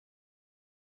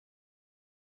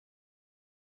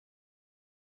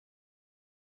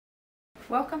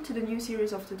Welcome to the new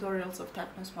series of tutorials of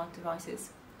TechnoSmart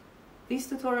devices. These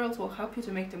tutorials will help you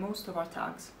to make the most of our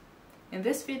tags. In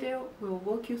this video, we will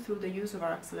walk you through the use of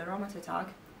our accelerometer tag,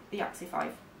 the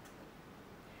Axy5.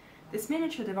 This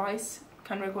miniature device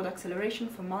can record acceleration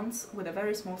for months with a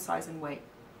very small size and weight.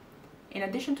 In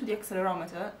addition to the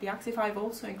accelerometer, the Axy5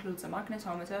 also includes a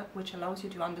magnetometer, which allows you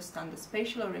to understand the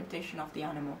spatial orientation of the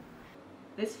animal.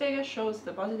 This figure shows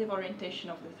the positive orientation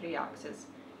of the three axes.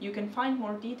 You can find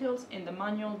more details in the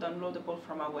manual downloadable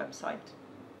from our website.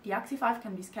 The Axy5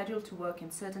 can be scheduled to work in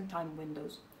certain time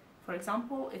windows. For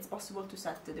example, it's possible to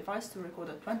set the device to record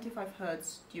at 25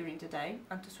 Hz during the day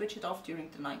and to switch it off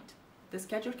during the night. The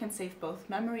schedule can save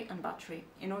both memory and battery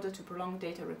in order to prolong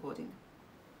data recording.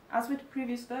 As with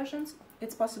previous versions,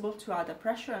 it's possible to add a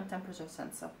pressure and temperature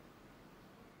sensor.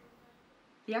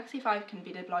 The Axy5 can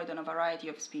be deployed on a variety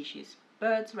of species: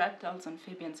 birds, reptiles,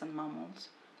 amphibians and mammals.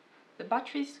 The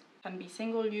batteries can be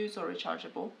single-use or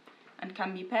rechargeable and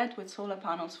can be paired with solar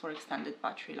panels for extended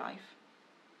battery life.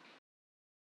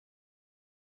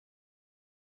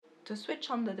 To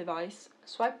switch on the device,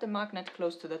 swipe the magnet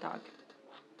close to the tag.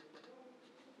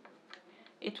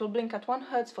 It will blink at 1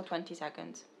 Hz for 20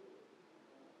 seconds.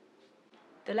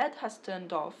 The LED has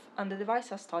turned off and the device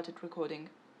has started recording.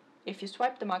 If you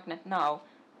swipe the magnet now,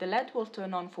 the LED will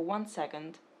turn on for 1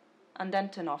 second and then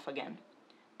turn off again.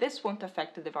 This won't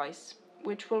affect the device,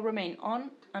 which will remain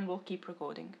on and will keep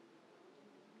recording.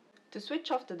 To switch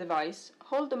off the device,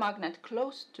 hold the magnet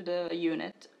close to the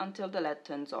unit until the LED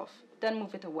turns off, then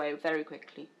move it away very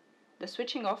quickly. The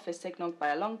switching off is signaled by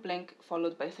a long blink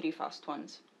followed by 3 fast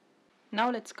ones.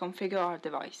 Now let's configure our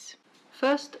device.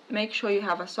 First, make sure you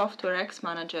have a Software X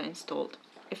Manager installed.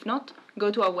 If not,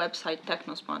 go to our website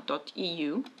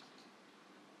technosmart.eu,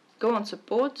 go on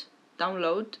Support,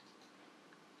 Download,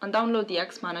 and download the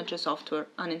X Manager software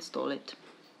and install it.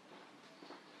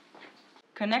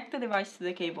 Connect the device to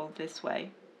the cable this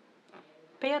way.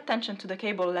 Pay attention to the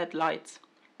cable LED lights.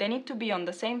 They need to be on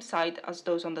the same side as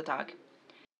those on the tag.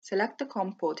 Select the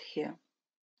COM port here.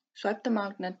 Swipe the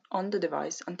magnet on the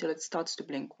device until it starts to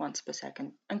blink once per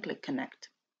second and click Connect.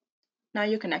 Now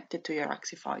you're connected to your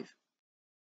Axy5.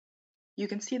 You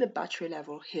can see the battery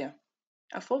level here.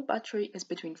 A full battery is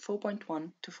between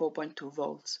 4.1 to 4.2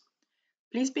 volts.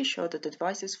 Please be sure that the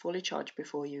device is fully charged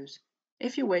before use.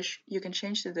 If you wish, you can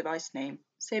change the device name.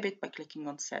 Save it by clicking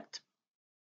on Set.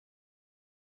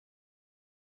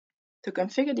 To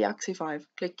configure the Axy5,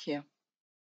 click here.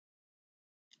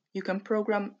 You can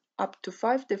program up to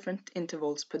 5 different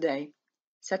intervals per day,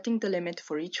 setting the limit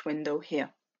for each window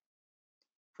here.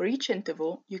 For each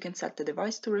interval, you can set the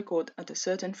device to record at a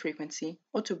certain frequency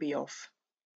or to be off.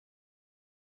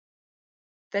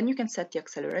 Then you can set the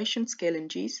acceleration scale in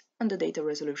Gs and the data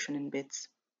resolution in bits.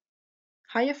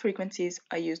 Higher frequencies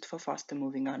are used for faster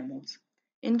moving animals.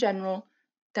 In general,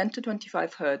 10 to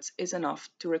 25 Hz is enough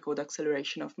to record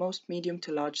acceleration of most medium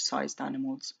to large sized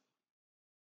animals.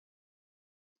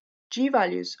 G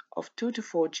values of 2 to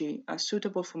 4G are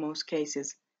suitable for most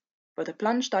cases, but a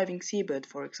plunge diving seabird,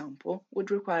 for example,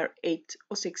 would require 8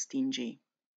 or 16G.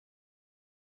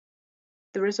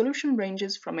 The resolution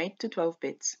ranges from 8 to 12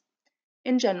 bits.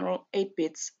 In general, 8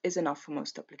 bits is enough for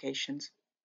most applications.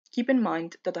 Keep in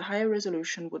mind that a higher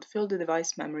resolution would fill the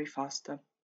device memory faster.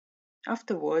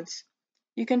 Afterwards,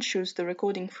 you can choose the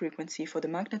recording frequency for the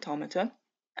magnetometer,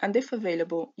 and if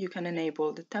available, you can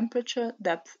enable the temperature,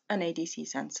 depth, and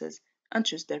ADC sensors and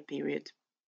choose their period.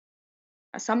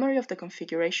 A summary of the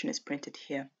configuration is printed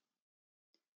here.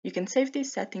 You can save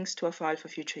these settings to a file for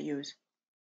future use.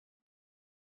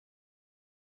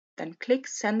 Then click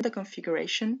Send the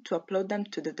configuration to upload them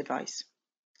to the device.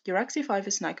 Your Axy5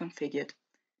 is now configured.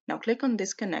 Now click on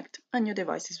Disconnect and your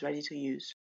device is ready to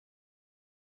use.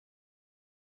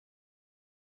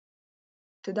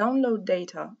 To download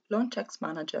data, launch X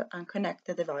Manager and connect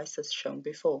the device as shown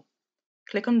before.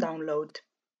 Click on Download.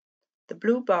 The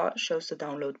blue bar shows the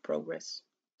download progress.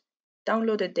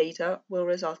 Downloaded data will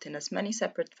result in as many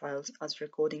separate files as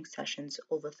recording sessions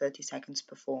over 30 seconds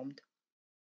performed.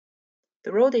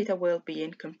 The raw data will be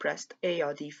in compressed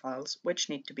ARD files, which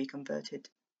need to be converted.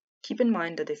 Keep in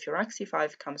mind that if your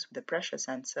Axy5 comes with a pressure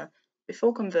sensor,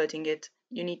 before converting it,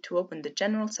 you need to open the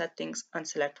general settings and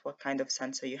select what kind of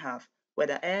sensor you have,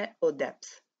 whether air or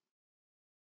depth.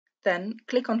 Then,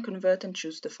 click on Convert and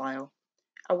choose the file.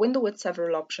 A window with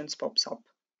several options pops up.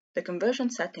 The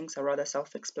conversion settings are rather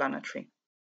self-explanatory.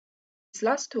 These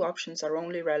last two options are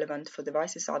only relevant for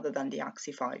devices other than the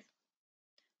Axy5.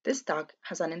 This tag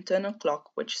has an internal clock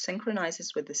which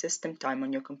synchronizes with the system time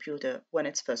on your computer when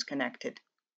it's first connected.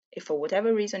 If for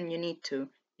whatever reason you need to,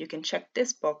 you can check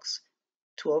this box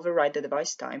to override the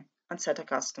device time and set a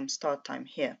custom start time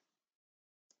here.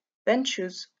 Then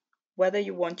choose whether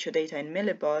you want your data in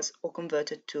millibars or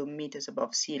converted to meters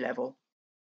above sea level.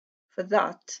 For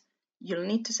that, you'll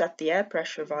need to set the air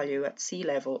pressure value at sea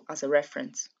level as a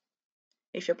reference.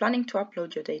 If you're planning to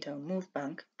upload your data on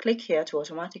MoveBank, click here to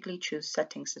automatically choose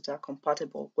settings that are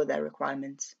compatible with their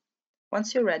requirements.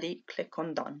 Once you're ready, click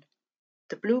on Done.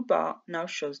 The blue bar now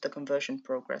shows the conversion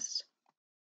progress.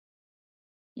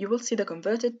 You will see the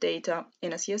converted data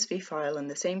in a CSV file in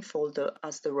the same folder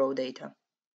as the raw data.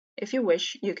 If you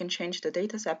wish, you can change the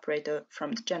data separator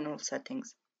from the general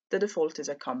settings. The default is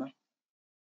a comma.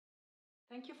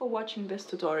 Thank you for watching this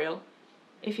tutorial.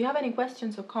 If you have any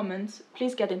questions or comments,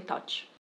 please get in touch.